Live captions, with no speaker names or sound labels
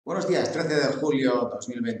Buenos días, 13 de julio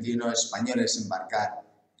 2021, Españoles Embarcar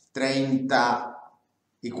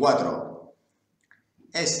 34.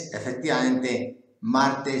 Es efectivamente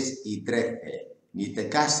martes y 13. Ni te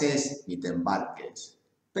cases ni te embarques.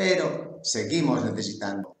 Pero seguimos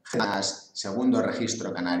necesitando segundo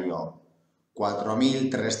registro canario,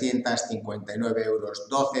 4.359 euros,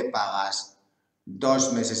 12 pagas,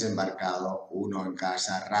 2 meses embarcado, 1 en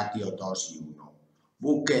casa, ratio 2 y 1.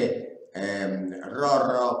 Buque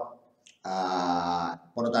Rorro,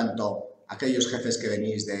 por lo tanto, aquellos jefes que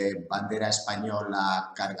venís de bandera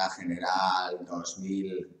española, carga general,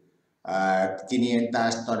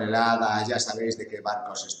 2.500 toneladas, ya sabéis de qué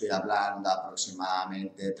barcos estoy hablando,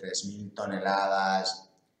 aproximadamente 3.000 toneladas,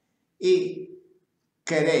 y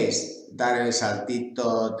queréis dar el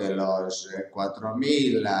saltito de los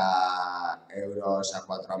 4.000 euros a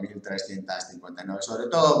 4.359, sobre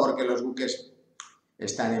todo porque los buques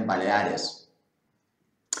están en Baleares.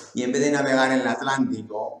 Y en vez de navegar en el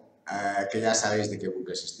Atlántico, que ya sabéis de qué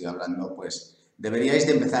buques estoy hablando, pues deberíais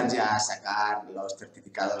de empezar ya a sacar los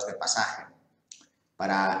certificados de pasaje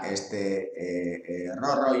para este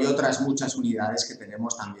Rorro y otras muchas unidades que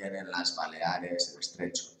tenemos también en las Baleares, el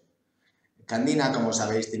Estrecho. Candina, como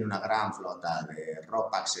sabéis, tiene una gran flota de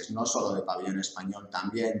ropaxes, no solo de pabellón español,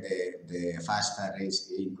 también de fast ferries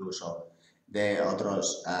e incluso de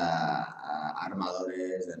otros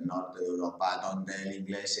armadores del norte de Europa, donde el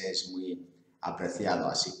inglés es muy apreciado.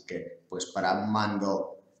 Así que, pues para un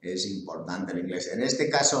mando es importante el inglés. En este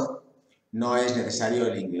caso, no es necesario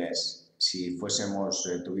el inglés. Si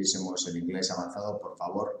tuviésemos el inglés avanzado, por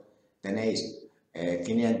favor, tenéis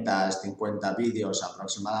 550 vídeos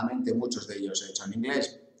aproximadamente, muchos de ellos hechos en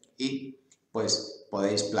inglés, y pues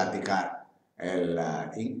podéis platicar el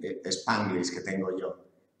Spanglish que tengo yo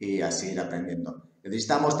y así ir aprendiendo.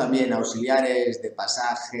 Necesitamos también auxiliares de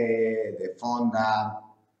pasaje, de fonda.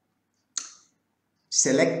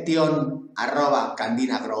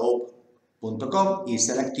 Selection@candinagroup.com y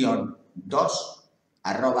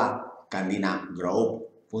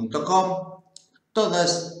selection2@candinagroup.com.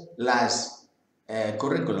 Todas las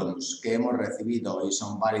currículums que hemos recibido y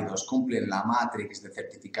son válidos cumplen la matrix de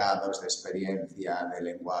certificados de experiencia, de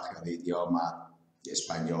lenguaje o de idioma,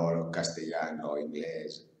 español, castellano,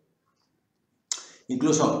 inglés.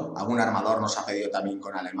 Incluso algún armador nos ha pedido también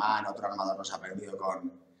con alemán, otro armador nos ha pedido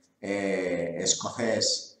con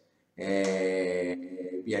escocés.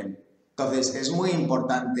 Bien, entonces es muy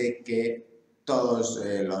importante que todos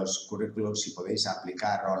los currículums, si podéis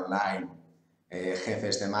aplicar online,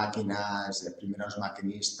 jefes de máquinas, primeros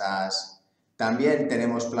maquinistas. También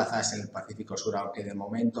tenemos plazas en el Pacífico Sur, aunque de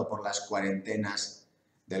momento por las cuarentenas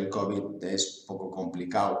del COVID es poco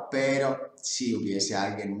complicado, pero si hubiese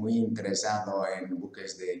alguien muy interesado en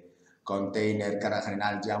buques de container, carga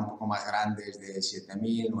general ya un poco más grandes, de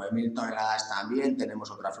 7.000, 9.000 toneladas, también tenemos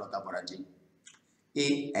otra flota por allí.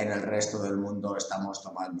 Y en el resto del mundo estamos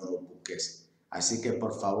tomando buques. Así que,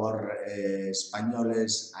 por favor,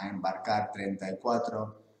 Españoles a Embarcar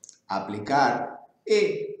 34, aplicar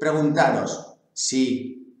y preguntaros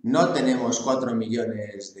si no tenemos 4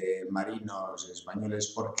 millones de marinos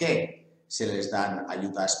españoles, ¿por qué se les dan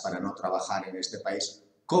ayudas para no trabajar en este país?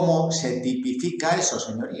 ¿Cómo se tipifica eso,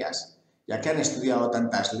 señorías? Ya que han estudiado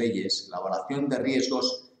tantas leyes, la evaluación de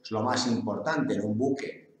riesgos es lo más importante en un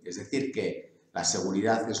buque. Es decir, que la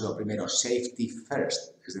seguridad es lo primero, safety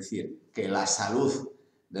first, es decir, que la salud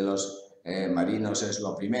de los marinos es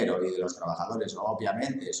lo primero y de los trabajadores,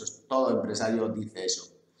 obviamente, eso es, todo empresario dice eso.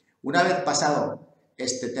 Una vez pasado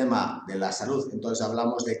este tema de la salud, entonces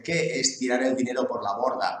hablamos de qué es tirar el dinero por la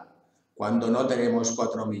borda cuando no tenemos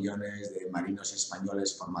 4 millones de marinos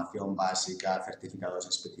españoles, formación básica, certificados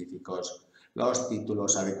específicos, los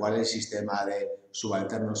títulos, adecuar el sistema de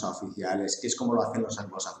subalternos a oficiales, que es como lo hacen los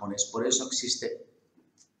anglosajones. Por eso existe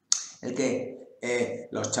el que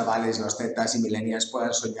los chavales, los zetas y millennials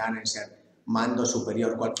puedan soñar en ser mando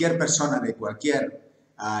superior. Cualquier persona de cualquier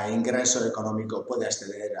ingreso económico puede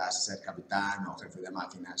acceder a ser capitán o jefe de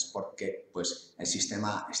máquinas porque pues, el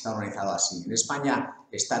sistema está organizado así. En España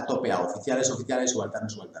está topeado, oficiales,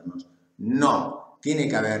 subalternos. No, tiene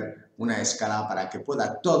que haber una escala para que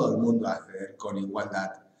pueda todo el mundo acceder con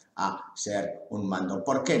igualdad a ser un mando.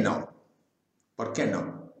 ¿Por qué no? ¿Por qué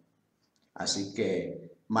no? Así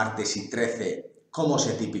que martes y 13, ¿cómo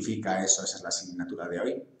se tipifica eso? Esa es la asignatura de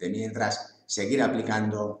hoy. De mientras, seguir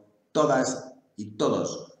aplicando todas y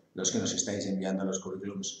todos los que nos estáis enviando los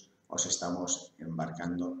currículums, os estamos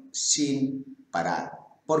embarcando sin parar.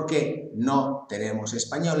 Porque no tenemos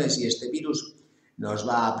españoles y este virus nos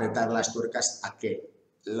va a apretar las tuercas a que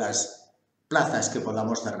las plazas que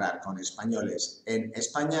podamos cerrar con españoles en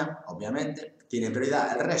España, obviamente, tienen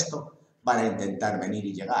prioridad, el resto van a intentar venir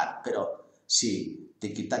y llegar. Pero si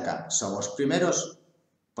tiki-taka somos primeros,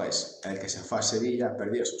 pues el que se fue a Sevilla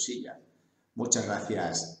perdió su silla. Muchas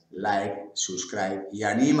gracias, like, subscribe y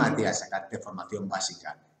anímate a sacarte formación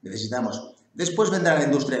básica. Necesitamos. Después vendrá la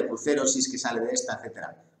industria de cruceros, si es que sale de esta,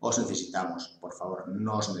 etcétera. Os necesitamos, por favor,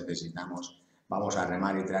 nos necesitamos. Vamos a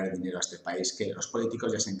remar y traer dinero a este país, que los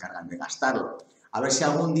políticos ya se encargan de gastarlo. A ver si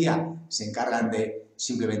algún día se encargan de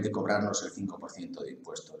simplemente cobrarnos el 5% de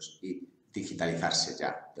impuestos y digitalizarse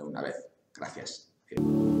ya de una vez. Gracias.